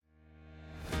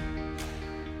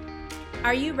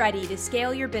Are you ready to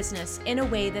scale your business in a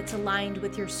way that's aligned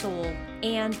with your soul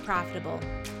and profitable?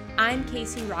 I'm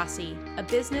Casey Rossi, a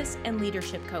business and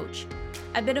leadership coach.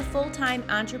 I've been a full-time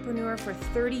entrepreneur for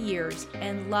 30 years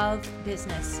and love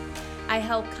business. I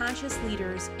help conscious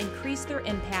leaders increase their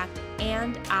impact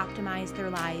and optimize their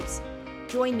lives.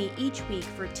 Join me each week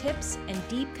for tips and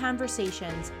deep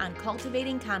conversations on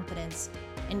cultivating confidence,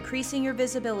 increasing your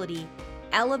visibility,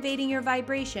 elevating your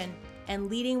vibration, and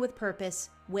leading with purpose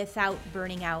without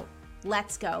burning out.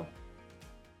 Let's go.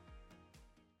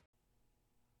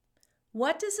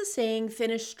 What does the saying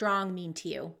 "finish strong" mean to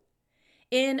you?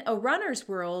 In a runner's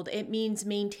world, it means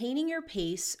maintaining your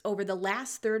pace over the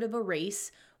last third of a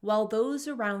race while those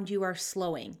around you are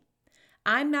slowing.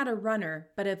 I'm not a runner,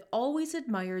 but I've always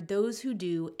admired those who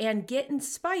do and get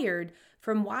inspired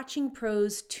from watching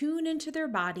pros tune into their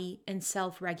body and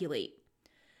self-regulate.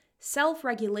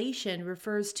 Self-regulation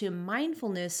refers to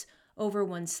mindfulness over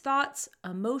one's thoughts,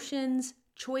 emotions,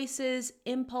 choices,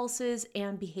 impulses,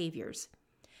 and behaviors.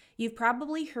 You've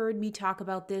probably heard me talk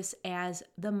about this as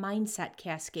the mindset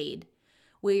cascade,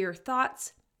 where your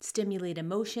thoughts stimulate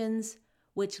emotions,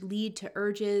 which lead to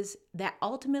urges that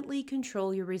ultimately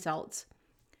control your results.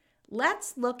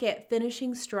 Let's look at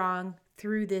finishing strong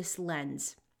through this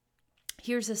lens.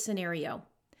 Here's a scenario.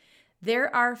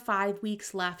 There are 5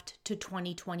 weeks left to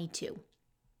 2022.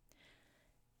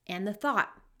 And the thought,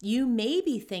 you may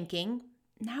be thinking,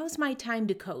 now's my time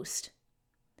to coast.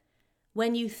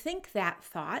 When you think that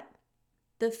thought,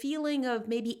 the feeling of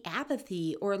maybe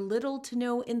apathy or little to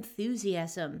no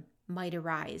enthusiasm might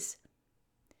arise.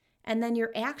 And then your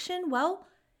action, well,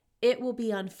 it will be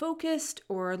unfocused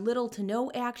or little to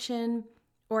no action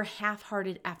or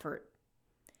half-hearted effort.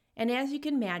 And as you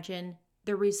can imagine,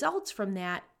 the results from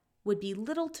that would be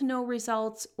little to no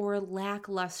results or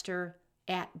lackluster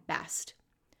at best.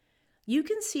 You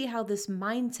can see how this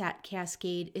mindset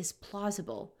cascade is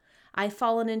plausible. I've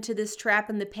fallen into this trap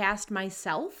in the past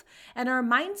myself, and our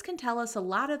minds can tell us a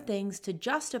lot of things to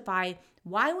justify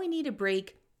why we need a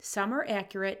break. Some are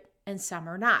accurate and some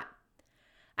are not.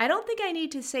 I don't think I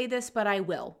need to say this, but I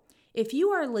will. If you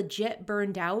are legit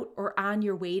burned out or on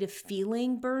your way to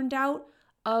feeling burned out,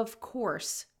 of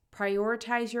course,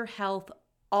 prioritize your health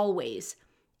always,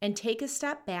 and take a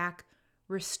step back,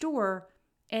 restore,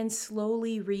 and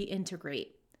slowly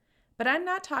reintegrate. But I'm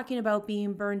not talking about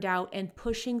being burned out and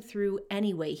pushing through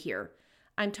anyway here.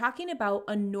 I'm talking about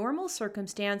a normal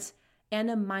circumstance and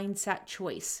a mindset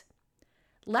choice.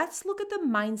 Let's look at the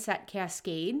mindset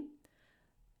cascade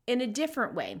in a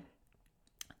different way.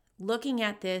 Looking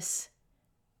at this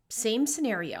same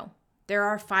scenario, there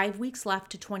are 5 weeks left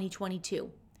to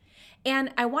 2022.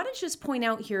 And I want to just point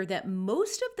out here that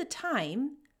most of the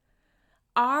time,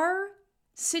 our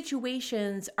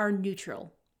situations are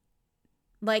neutral.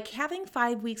 Like having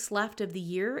 5 weeks left of the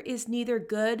year is neither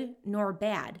good nor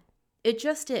bad. It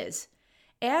just is,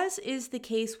 as is the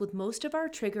case with most of our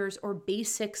triggers or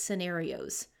basic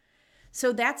scenarios.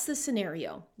 So that's the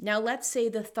scenario. Now let's say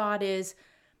the thought is,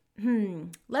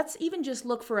 let's even just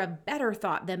look for a better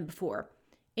thought than before.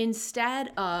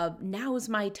 Instead of now's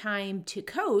my time to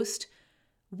coast,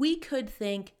 we could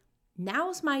think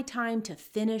now's my time to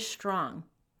finish strong.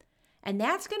 And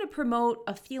that's going to promote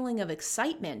a feeling of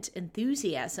excitement,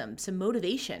 enthusiasm, some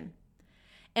motivation.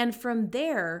 And from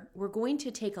there, we're going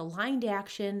to take aligned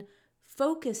action,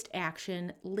 focused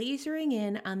action, lasering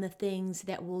in on the things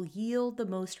that will yield the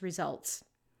most results.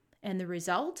 And the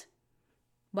result?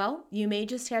 Well, you may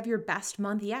just have your best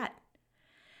month yet.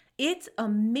 It's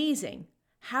amazing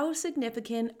how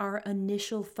significant our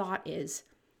initial thought is.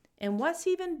 And what's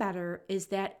even better is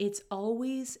that it's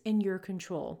always in your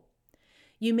control.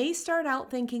 You may start out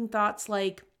thinking thoughts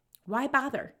like, why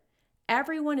bother?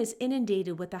 Everyone is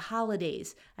inundated with the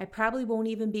holidays. I probably won't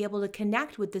even be able to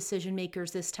connect with decision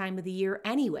makers this time of the year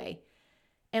anyway.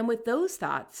 And with those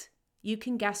thoughts, you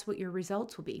can guess what your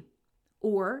results will be.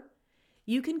 Or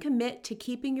you can commit to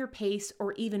keeping your pace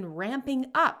or even ramping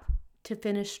up to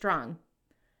finish strong.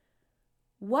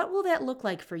 What will that look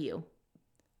like for you?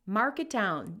 Mark it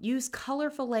down. Use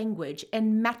colorful language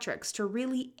and metrics to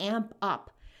really amp up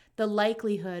the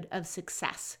likelihood of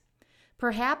success.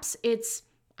 Perhaps it's,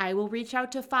 I will reach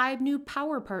out to 5 new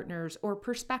power partners or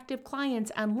prospective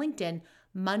clients on LinkedIn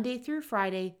Monday through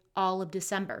Friday, all of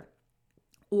December.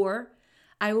 Or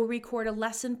I will record a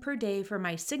lesson per day for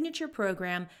my signature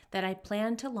program that I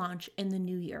plan to launch in the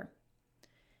new year.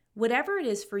 Whatever it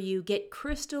is for you, get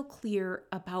crystal clear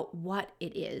about what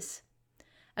it is.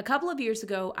 A couple of years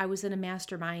ago, I was in a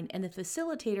mastermind and the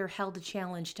facilitator held a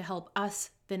challenge to help us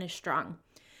finish strong.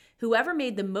 Whoever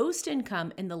made the most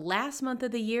income in the last month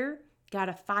of the year got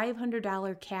a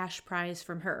 $500 cash prize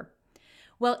from her.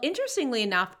 Well, interestingly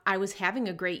enough, I was having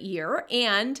a great year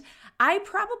and I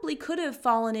probably could have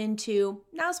fallen into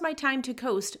now's my time to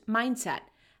coast mindset.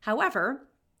 However,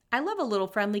 I love a little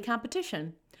friendly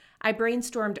competition. I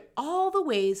brainstormed all the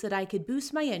ways that I could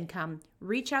boost my income,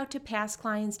 reach out to past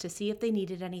clients to see if they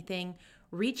needed anything,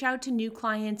 reach out to new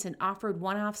clients and offered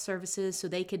one-off services so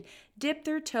they could dip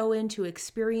their toe in to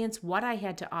experience what I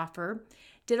had to offer,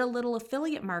 did a little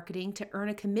affiliate marketing to earn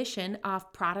a commission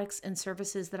off products and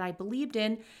services that I believed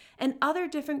in, and other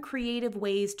different creative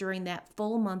ways during that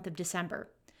full month of December.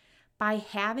 By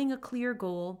having a clear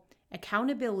goal,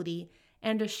 accountability,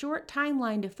 and a short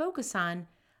timeline to focus on,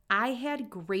 I had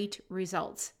great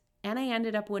results, and I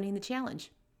ended up winning the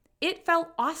challenge. It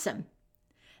felt awesome.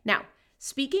 Now,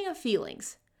 speaking of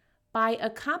feelings, by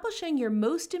accomplishing your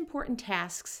most important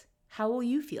tasks, how will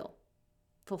you feel?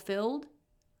 Fulfilled?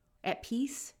 At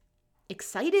peace?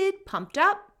 Excited? Pumped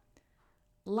up?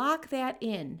 Lock that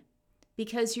in,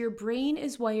 because your brain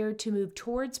is wired to move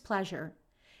towards pleasure,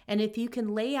 and if you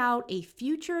can lay out a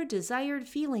future desired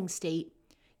feeling state,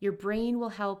 your brain will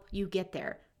help you get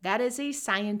there. That is a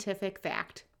scientific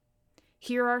fact.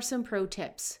 Here are some pro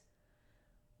tips.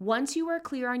 Once you are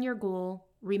clear on your goal,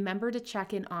 remember to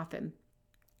check in often.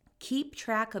 Keep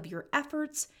track of your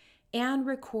efforts and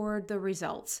record the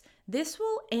results. This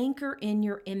will anchor in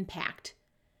your impact.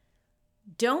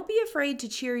 Don't be afraid to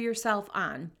cheer yourself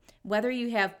on. Whether you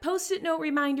have Post-it note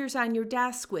reminders on your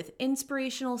desk with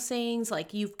inspirational sayings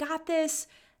like "You've got this,"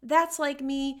 "That's like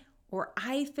me," or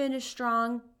 "I finished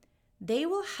strong," they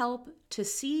will help to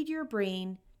seed your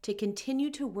brain to continue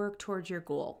to work towards your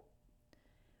goal.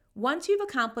 Once you've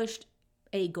accomplished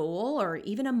a goal or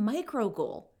even a micro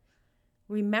goal,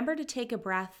 remember to take a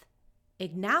breath,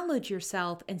 acknowledge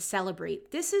yourself, and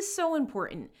celebrate. This is so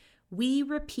important. We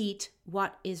repeat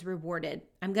what is rewarded.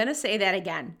 I'm going to say that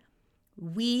again.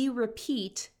 We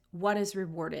repeat what is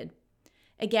rewarded.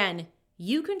 Again,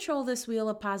 you control this wheel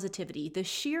of positivity. The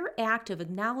sheer act of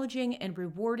acknowledging and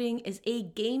rewarding is a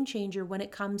game changer when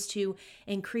it comes to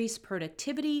increased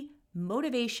productivity,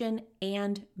 motivation,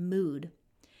 and mood.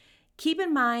 Keep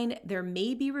in mind, there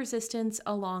may be resistance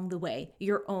along the way,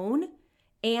 your own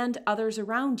and others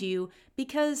around you,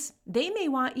 because they may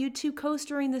want you to coast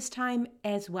during this time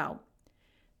as well.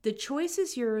 The choice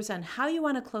is yours on how you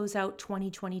want to close out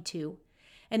 2022.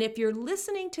 And if you're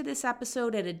listening to this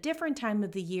episode at a different time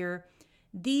of the year,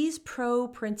 these pro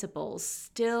principles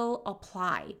still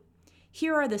apply.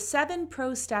 Here are the 7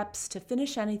 pro steps to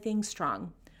finish anything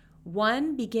strong.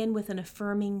 1, begin with an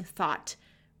affirming thought.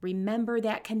 Remember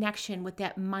that connection with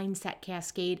that mindset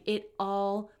cascade. It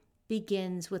all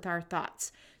begins with our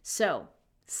thoughts. So,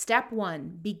 step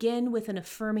 1, begin with an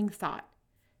affirming thought.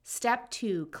 Step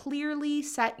 2, clearly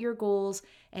set your goals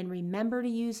and remember to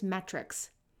use metrics.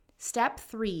 Step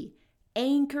 3,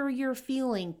 anchor your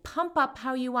feeling. Pump up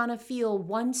how you want to feel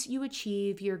once you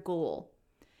achieve your goal.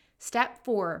 Step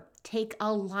 4, take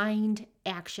aligned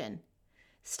action.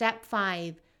 Step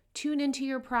 5, tune into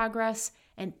your progress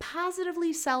and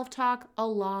positively self-talk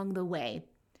along the way.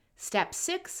 Step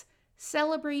 6,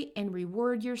 celebrate and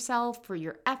reward yourself for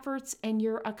your efforts and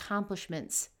your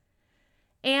accomplishments.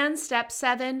 And step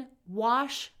 7,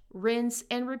 wash, rinse,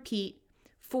 and repeat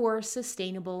for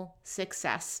sustainable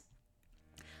success.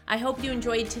 I hope you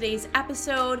enjoyed today's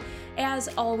episode. As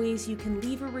always, you can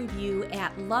leave a review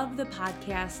at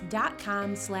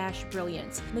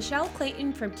lovethepodcast.com/brilliance. Michelle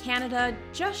Clayton from Canada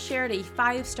just shared a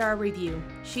 5-star review.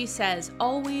 She says,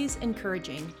 always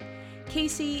encouraging.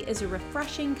 Casey is a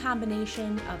refreshing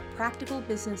combination of practical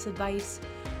business advice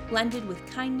blended with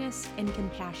kindness and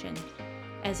compassion.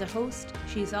 As a host,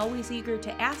 she's always eager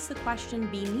to ask the question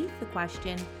beneath the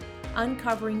question,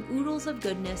 uncovering oodles of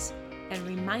goodness and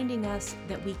reminding us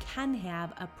that we can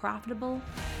have a profitable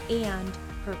and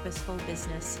purposeful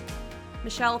business.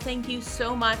 Michelle, thank you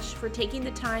so much for taking the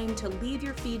time to leave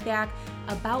your feedback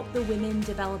about the Women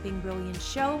Developing Brilliance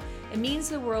show. It means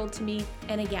the world to me.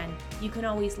 And again, you can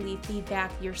always leave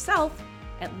feedback yourself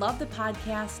at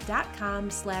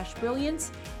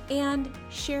lovethepodcast.com/brilliance and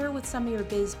share with some of your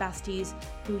biz besties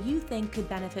who you think could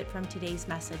benefit from today's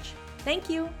message. Thank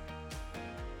you.